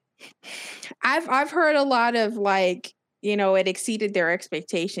 I've heard a lot of like, it exceeded their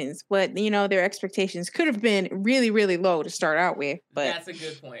expectations, but their expectations could have been really, really low to start out with. But that's a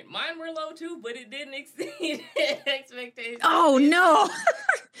good point. Mine were low too, but it didn't exceed expectations. Oh no!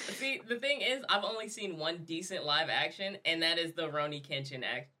 See, the thing is, I've only seen one decent live action, and that is the Rurouni Kenshin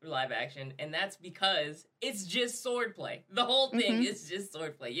live action, and that's because it's just swordplay. The whole thing is just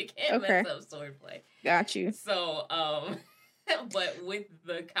swordplay. You can't mess up swordplay. Got you. So, but with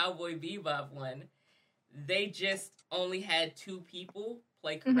the Cowboy Bebop one, they just only had 2 people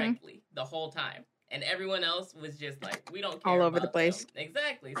play correctly the whole time, and everyone else was just like, we don't care all over about the place. them.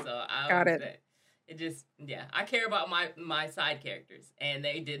 Exactly. So I got it. It just, I care about my side characters, and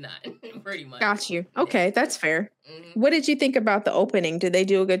they did not. Pretty much. Got you. Okay, that's fair. What did you think about the opening? Did they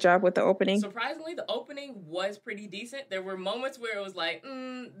do a good job with the opening? Surprisingly, the opening was pretty decent. There were moments where it was like,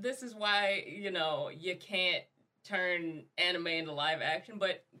 this is why you can't turn anime into live action,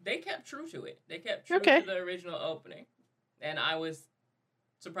 but they kept true to it. They kept true to the original opening, and I was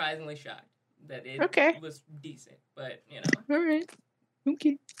surprisingly shocked that it was decent. But all right,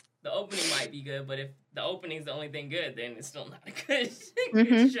 okay. The opening might be good, but if the opening's the only thing good, then it's still not a good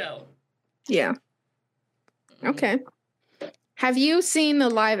show. Yeah. Okay. Have you seen the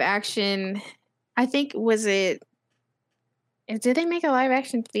live action? I think did they make a live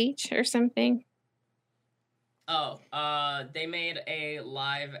action Bleach or something? They made a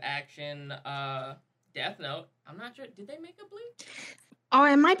live action Death Note. I'm not sure. Did they make a Bleach? Oh,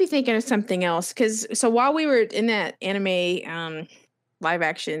 I might be thinking of something else. So while we were in that anime live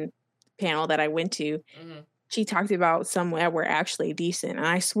action panel that I went to, she talked about some that were actually decent. And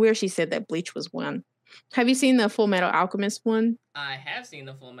I swear she said that Bleach was one. Have you seen the Full Metal Alchemist one? I have seen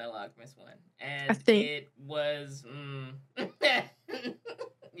the Full Metal Alchemist one. And it was...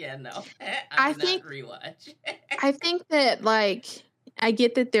 yeah, no. I think rewatch. I think that, like, I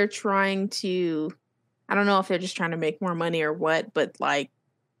get that they're trying to... I don't know if they're just trying to make more money or what, but, like,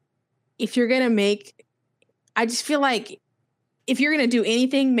 if you're going to make... I just feel like if you're going to do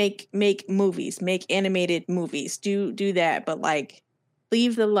anything, make movies, make animated movies. Do that, but, like,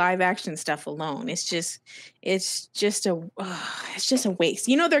 leave the live action stuff alone. It's just a waste.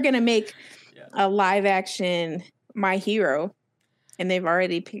 You know they're going to make a live action My Hero, and they've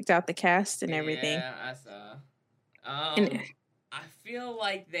already picked out the cast and everything. Yeah, I saw. I feel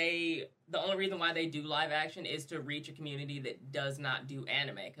like the only reason why they do live action is to reach a community that does not do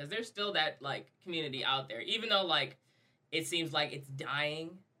anime, because there's still that, like, community out there, even though, like, it seems like it's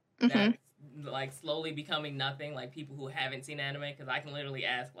dying. That's, like, slowly becoming nothing, like, people who haven't seen anime, because I can literally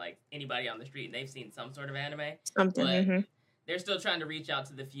ask, like, anybody on the street and they've seen some sort of anime. But they're still trying to reach out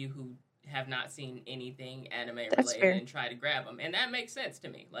to the few who have not seen anything anime related and try to grab them. And that makes sense to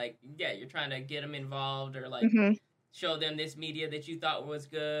me. Like, yeah, you're trying to get them involved, or, like, show them this media that you thought was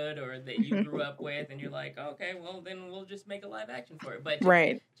good or that you grew up with, and you're like, okay, well, then we'll just make a live action for it. But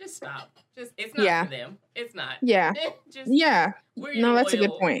just stop. It's not for them. It's not. Yeah. That's a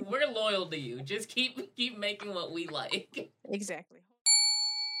good point. We're loyal to you. Just keep making what we like. Exactly.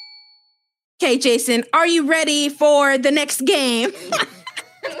 Okay, Jason, are you ready for the next game?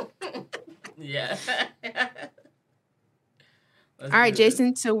 Yeah. All right,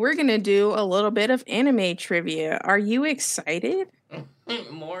 Jason. So we're going to do a little bit of anime trivia. Are you excited?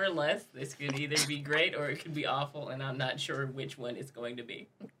 More or less. This could either be great or it could be awful, and I'm not sure which one it's going to be.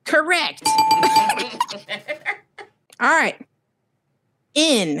 Correct. All right.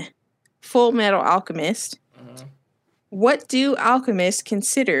 In Full Metal Alchemist, what do alchemists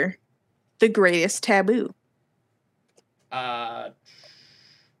consider the greatest taboo?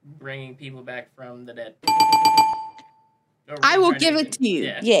 Bringing people back from the dead. I will give it to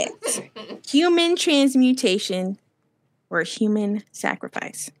you. Yes. Human transmutation or human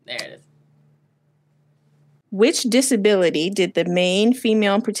sacrifice. There it is. Which disability did the main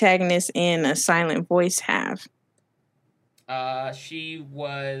female protagonist in A Silent Voice have? She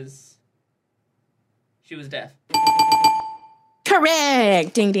was deaf.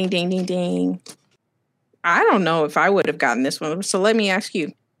 Correct. Ding, ding, ding, ding, ding. I don't know if I would have gotten this one, so let me ask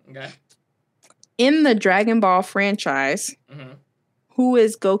you. Okay. In the Dragon Ball franchise, who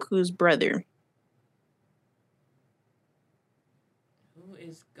is Goku's brother? Who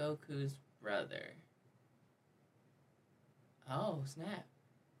is Goku's brother? Oh, snap.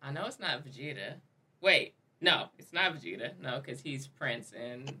 I know it's not Vegeta. Wait, no, it's not Vegeta. No, because he's Prince.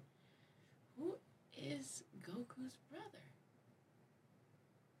 And who is Goku's brother?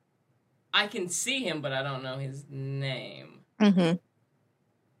 I can see him, but I don't know his name.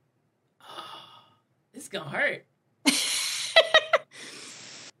 This is gonna hurt.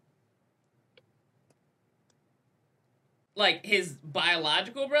 Like his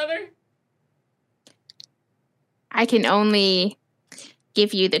biological brother? I can only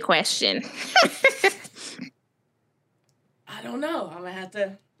give you the question. I don't know. I'm gonna have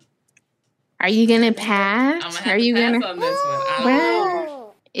to. Are you gonna pass? I'm gonna have to pass on this one. I don't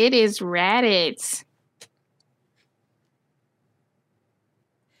know. It is Raditz.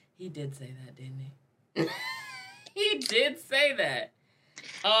 He did say that, didn't he? He did say that.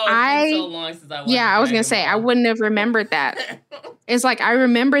 Oh, it's been so long since I watched. Yeah, I was gonna say I wouldn't have remembered that. It's like I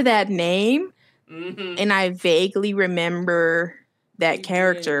remember that name, and I vaguely remember that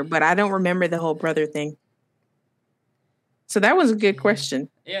character, but I don't remember the whole brother thing. So that was a good question.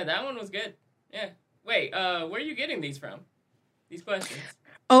 Yeah, that one was good. Yeah. Wait, where are you getting these from? These questions?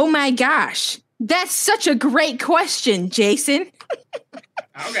 Oh my gosh. That's such a great question, Jason.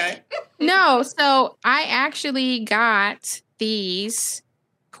 Okay. No, so I actually got these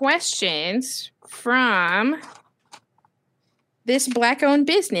questions from this Black-owned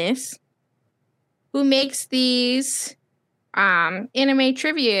business who makes these anime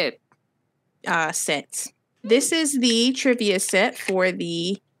trivia sets. This is the trivia set for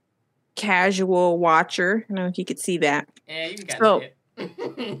the casual watcher. I don't know if you could see that. Yeah, you can see it.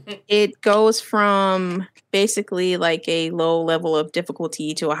 It goes from basically like a low level of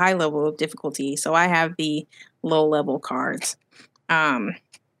difficulty to a high level of difficulty. So I have the low level cards.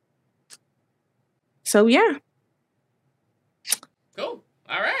 So yeah, Cool.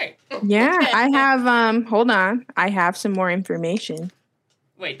 All right. Yeah, I have hold on. I have some more information.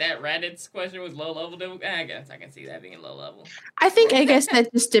 Wait, that Raditz question was low level? I guess I can see that being low level. I guess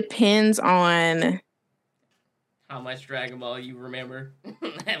that just depends on how much Dragon Ball you remember. I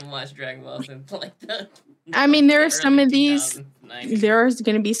haven't watched Dragon Ball since like the I mean, there are some of these. There's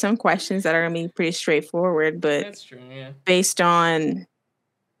going to be some questions that are going to be pretty straightforward, but that's true. Yeah. Based on,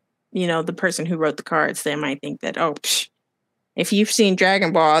 the person who wrote the cards, they might think that, if you've seen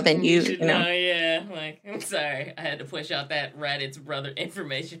Dragon Ball, then you know. Yeah, like, I'm sorry. I had to push out that Raditz brother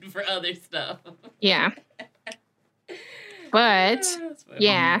information for other stuff. Yeah. But,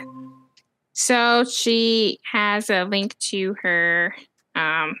 yeah. So she has a link to her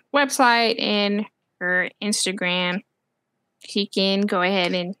website and her Instagram. She can go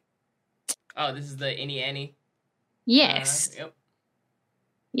ahead and... Oh, this is the Any Annie? Yes. Yep.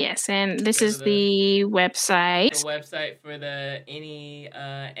 Yes, and this is the website. The website for the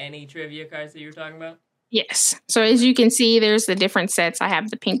Annie trivia cards that you were talking about? Yes. So as you can see, there's the different sets. I have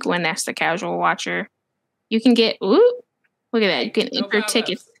the pink one. That's the casual watcher. You can get... Ooh! Look at that. You can enter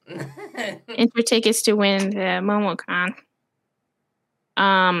tickets. Enter tickets to win the MomoCon.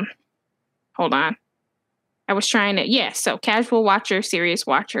 Hold on. I was trying to... so casual watcher, serious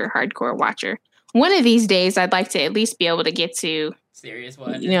watcher, hardcore watcher. One of these days, I'd like to at least be able to get to... Serious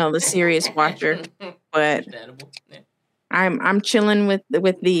watcher. The serious watcher. But yeah. I'm chilling with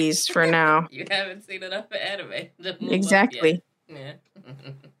these for now. You haven't seen enough of anime. Exactly. Yeah.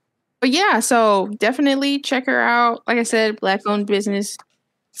 But yeah, so definitely check her out. Like I said, Black-owned business.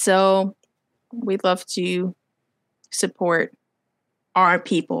 So we'd love to support our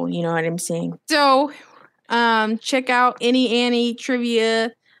people. You know what I'm saying? So check out Any Annie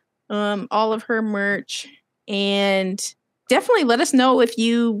trivia, all of her merch, and definitely let us know if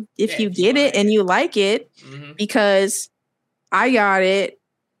you get it and you like it, because I got it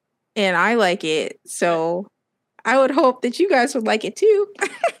and I like it. So I would hope that you guys would like it too.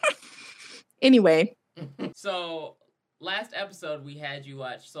 Anyway. So last episode we had you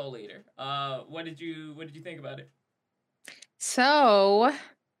watch Soul Eater. What did you think about it? So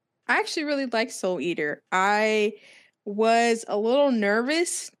I actually really liked Soul Eater. I was a little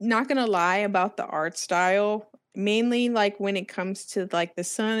nervous, not gonna lie, about the art style. Mainly like when it comes to like the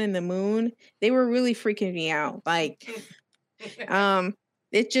sun and the moon, they were really freaking me out. Like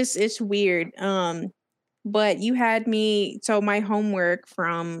it's weird. But you had me, so my homework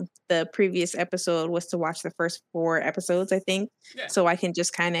from the previous episode was to watch the first 4 episodes, I think. Yeah. So I can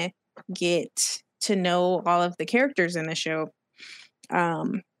just kind of get to know all of the characters in the show.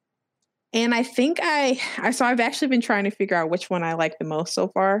 And I think I've actually been trying to figure out which one I like the most so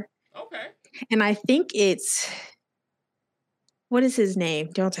far. Okay. And I think it's, what is his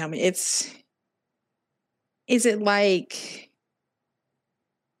name? Don't tell me. Is it like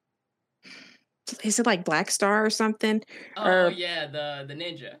Black Star or something? Oh, yeah, the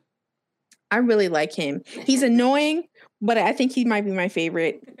ninja. I really like him. He's annoying, but I think he might be my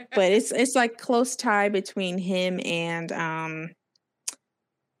favorite. But it's like close tie between him and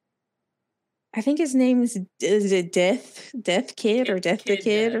I think his name is it Death Kid or Death the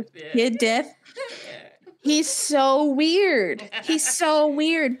Kid or Kid Death. He's so weird. He's so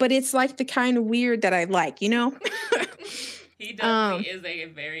weird, but it's like the kind of weird that I like, you know? He definitely is a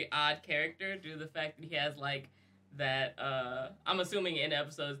very odd character due to the fact that he has like that I'm assuming in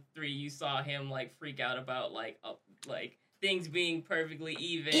episode 3 you saw him like freak out about like things being perfectly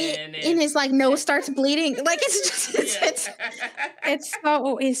even and his like nose starts bleeding. Like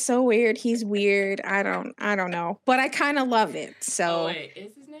it's so weird. He's weird. I don't know. But I kind of love it. So wait,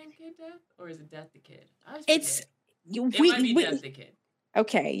 is his name Kid Death or is it Death the Kid? It might be Death the Kid.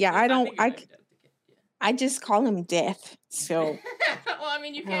 Okay, yeah, I just call him Death. So well, I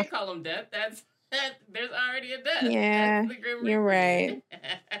mean, you can't call him Death. There's already a Death. Yeah, you're right.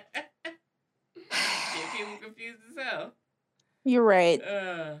 Get people confused as hell. You're right.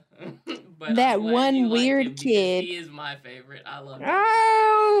 But that one weird kid. He is my favorite. I love him.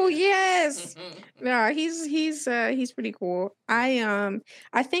 Oh yes. No, he's pretty cool. I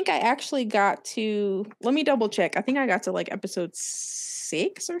think I actually got to. Let me double check. I think I got to like episode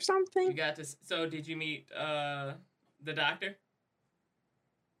 6 or something. You got to. So did you meet the doctor?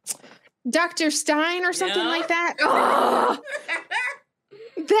 Dr. Stein or something like that. Oh!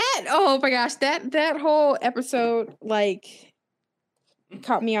 Oh my gosh, that whole episode like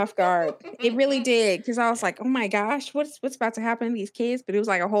caught me off guard. It really did, because I was like, oh my gosh, what's about to happen to these kids? But it was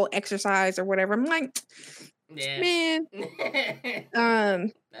like a whole exercise or whatever. I'm like, man.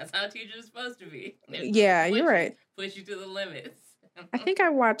 That's how teachers are supposed to be. Yeah, you're right. Push you to the limits. I think I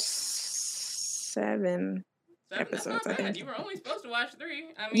watched 7. That's episodes, not I bad. think. You were only supposed to watch 3.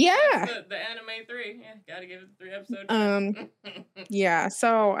 I mean, Yeah. that's the anime 3. Yeah, gotta give it a 3-episode. Yeah.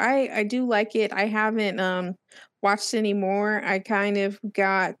 So I do like it. I haven't watched anymore. I kind of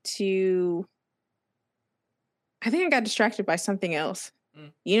got to. I think I got distracted by something else.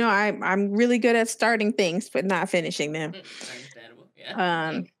 You know, I'm really good at starting things, but not finishing them. Understandable.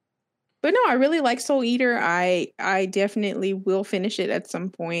 Yeah. But no, I really like Soul Eater. I definitely will finish it at some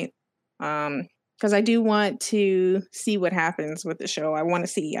point. Because I do want to see what happens with the show. I want to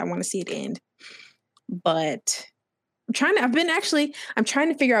see it end. But I'm trying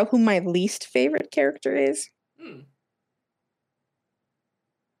to figure out who my least favorite character is.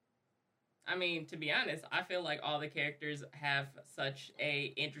 I mean, to be honest, I feel like all the characters have such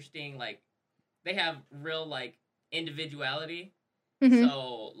a interesting, like, they have real, like, individuality. Mm-hmm.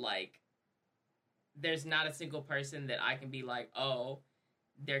 So, like, there's not a single person that I can be like, oh,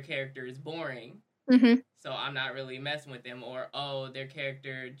 their character is boring. Mm-hmm. So I'm not really messing with them. Or, oh, their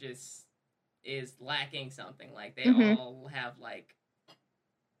character just is lacking something. Like, they all have, like,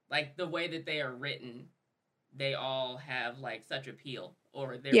 the way that they are written, they all have, like, such appeal.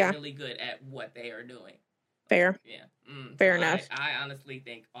 Or they're really good at what they are doing. Fair. Yeah. Fair enough. I honestly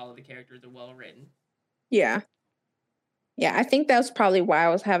think all of the characters are well written. Yeah. Yeah, I think that's probably why I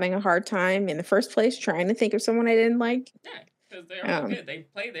was having a hard time in the first place trying to think of someone I didn't like. Yeah, because they're all good. They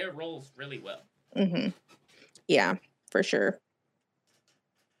play their roles really well. Mm-hmm. Yeah, for sure.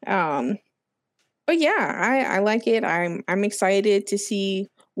 But yeah, I like it. I'm excited to see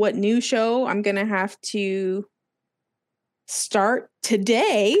what new show I'm gonna have to start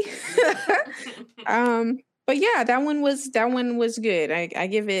today. But yeah, that one was good. I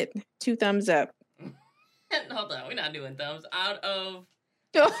give it 2 thumbs up. Hold on, we're not doing thumbs. Out of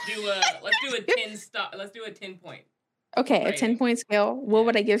let's do a 10 star. Let's do a 10 point. Okay, rating. A 10-point scale. What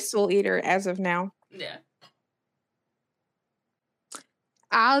would I give Soul Eater as of now? Yeah.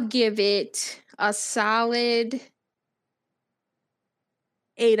 I'll give it a solid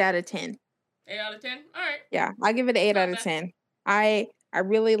 8 out of 10. 8 out of 10? All right. Yeah, I'll give it an 8 out of 10. I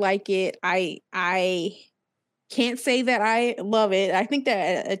really like it. I can't say that I love it. I think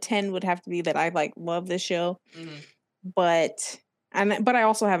that a 10 would have to be that I like love the show. Mm-hmm. But I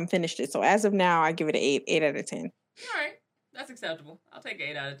also haven't finished it. So as of now, I give it an 8 out of 10. All right. That's acceptable. I'll take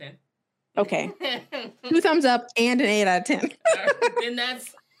 8 out of 10. Okay. 2 thumbs up and an 8 out of 10. Right, then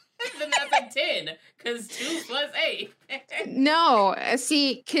that's a 10 because 2 plus 8. No,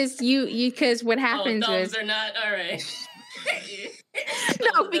 see, because what happens thumbs are not all right.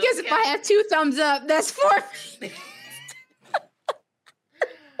 No, because if I have 2 thumbs up, that's 4.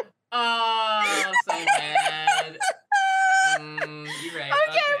 Oh, so bad. You're right.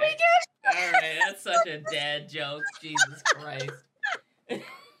 Okay, we good. All right, that's such a dad joke. Jesus Christ.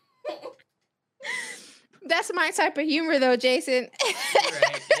 That's my type of humor, though, Jason.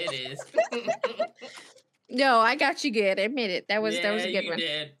 Right, it is. No, I got you good. Admit it. That was a good one. You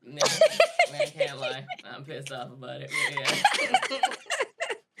did. No, I can't lie. I'm pissed off about it. Yeah.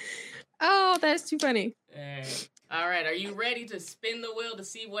 Oh, that's too funny. All right. Are you ready to spin the wheel to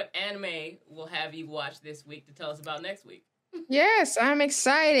see what anime we'll have you watch this week to tell us about next week? Yes, I'm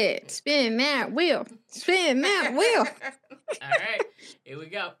excited. Spin that wheel. Spin that wheel. All right. Here we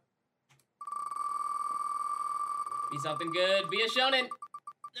go. Be something good. Be a shonen.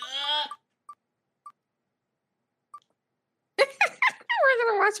 We're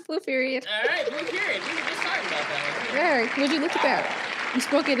gonna watch Blue Period. All right, Blue Period. We were just talking about that one. Yeah, what'd you look at that? You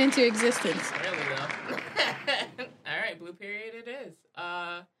spoke it into existence. There we go. All right, Blue Period it is.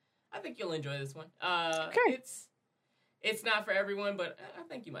 I think you'll enjoy this one. Okay. It's not for everyone, but I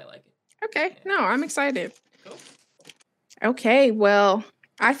think you might like it. Okay. Yeah. No, I'm excited. Cool. Okay, well,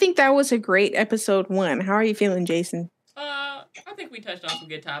 I think that was a great episode 1. How are you feeling, Jason? I think we touched on some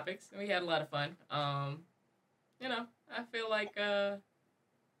good topics. We had a lot of fun. I feel like I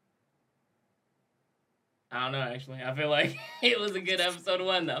don't know, actually. I feel like it was a good episode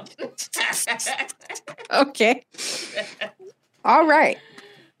 1, though. Okay. All right.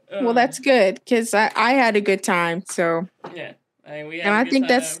 Well, that's good, because I had a good time, so. Yeah. I think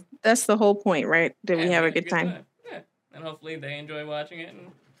that's the whole point, right? That we have a good time. Yeah. And hopefully they enjoy watching it,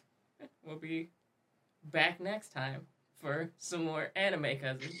 and we'll be back next time for some more anime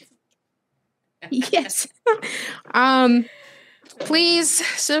cousins. Yes. Please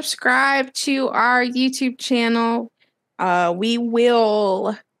subscribe to our YouTube channel. We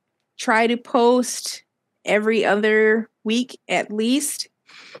will try to post every other week at least.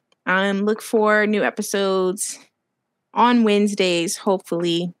 Look for new episodes on Wednesdays,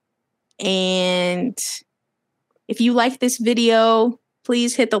 hopefully. And if you like this video,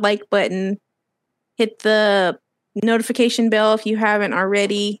 please hit the like button, Hit the notification bell if you haven't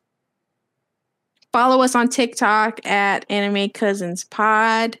already. Follow us on TikTok at Anime Cousins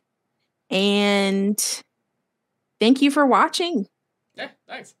Pod. And thank you for watching. Yeah,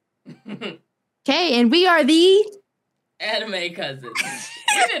 thanks. Okay, and we are the Anime Cousins.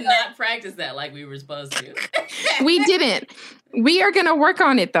 We did not practice that like we were supposed to. We didn't. We are going to work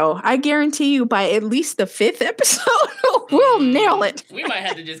on it, though. I guarantee you by at least the 5th episode, we'll nail it. We might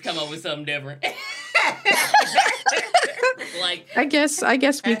have to just come up with something different. Like, I guess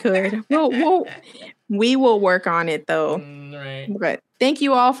we could. We will work on it, though. Right. But thank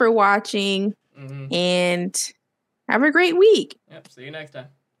you all for watching, and have a great week. Yep. See you next time.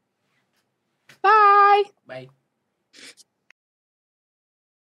 Bye. Bye.